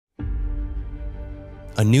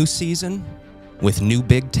A new season with new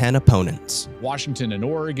Big Ten opponents. Washington and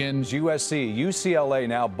Oregon. USC, UCLA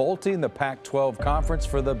now bolting the Pac-12 conference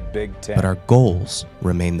for the Big Ten. But our goals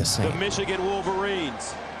remain the same. The Michigan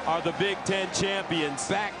Wolverines are the Big Ten champions,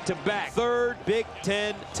 back-to-back, third Big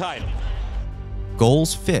Ten title.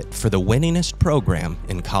 Goals fit for the winningest program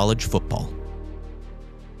in college football.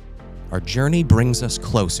 Our journey brings us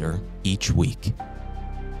closer each week.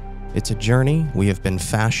 It's a journey we have been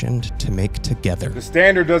fashioned to make together. The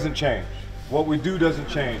standard doesn't change. What we do doesn't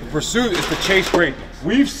change. The pursuit is to chase greatness.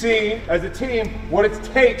 We've seen, as a team, what it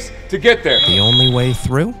takes to get there. The only way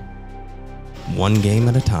through? One game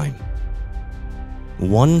at a time.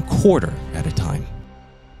 One quarter at a time.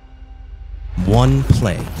 One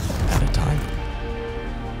play at a time.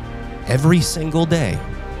 Every single day,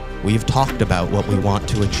 we've talked about what we want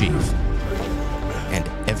to achieve. And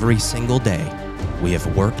every single day, we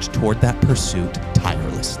have worked toward that pursuit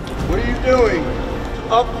tirelessly. What are you doing?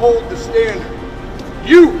 Uphold the standard.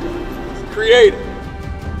 You create it.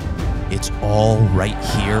 It's all right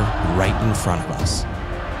here, right in front of us.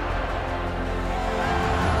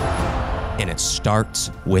 And it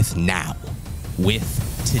starts with now, with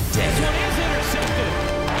today.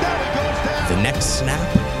 The next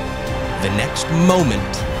snap, the next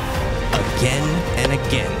moment, again and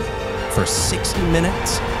again, for 60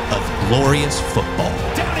 minutes of glorious football.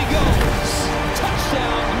 Down he goes.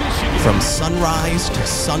 Touchdown, Michigan. From sunrise to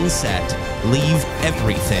sunset, leave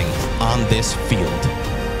everything on this field.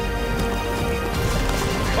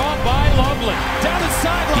 Caught by Lovely. Down the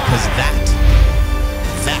sideline. Because that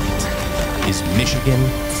is Michigan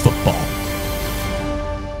football.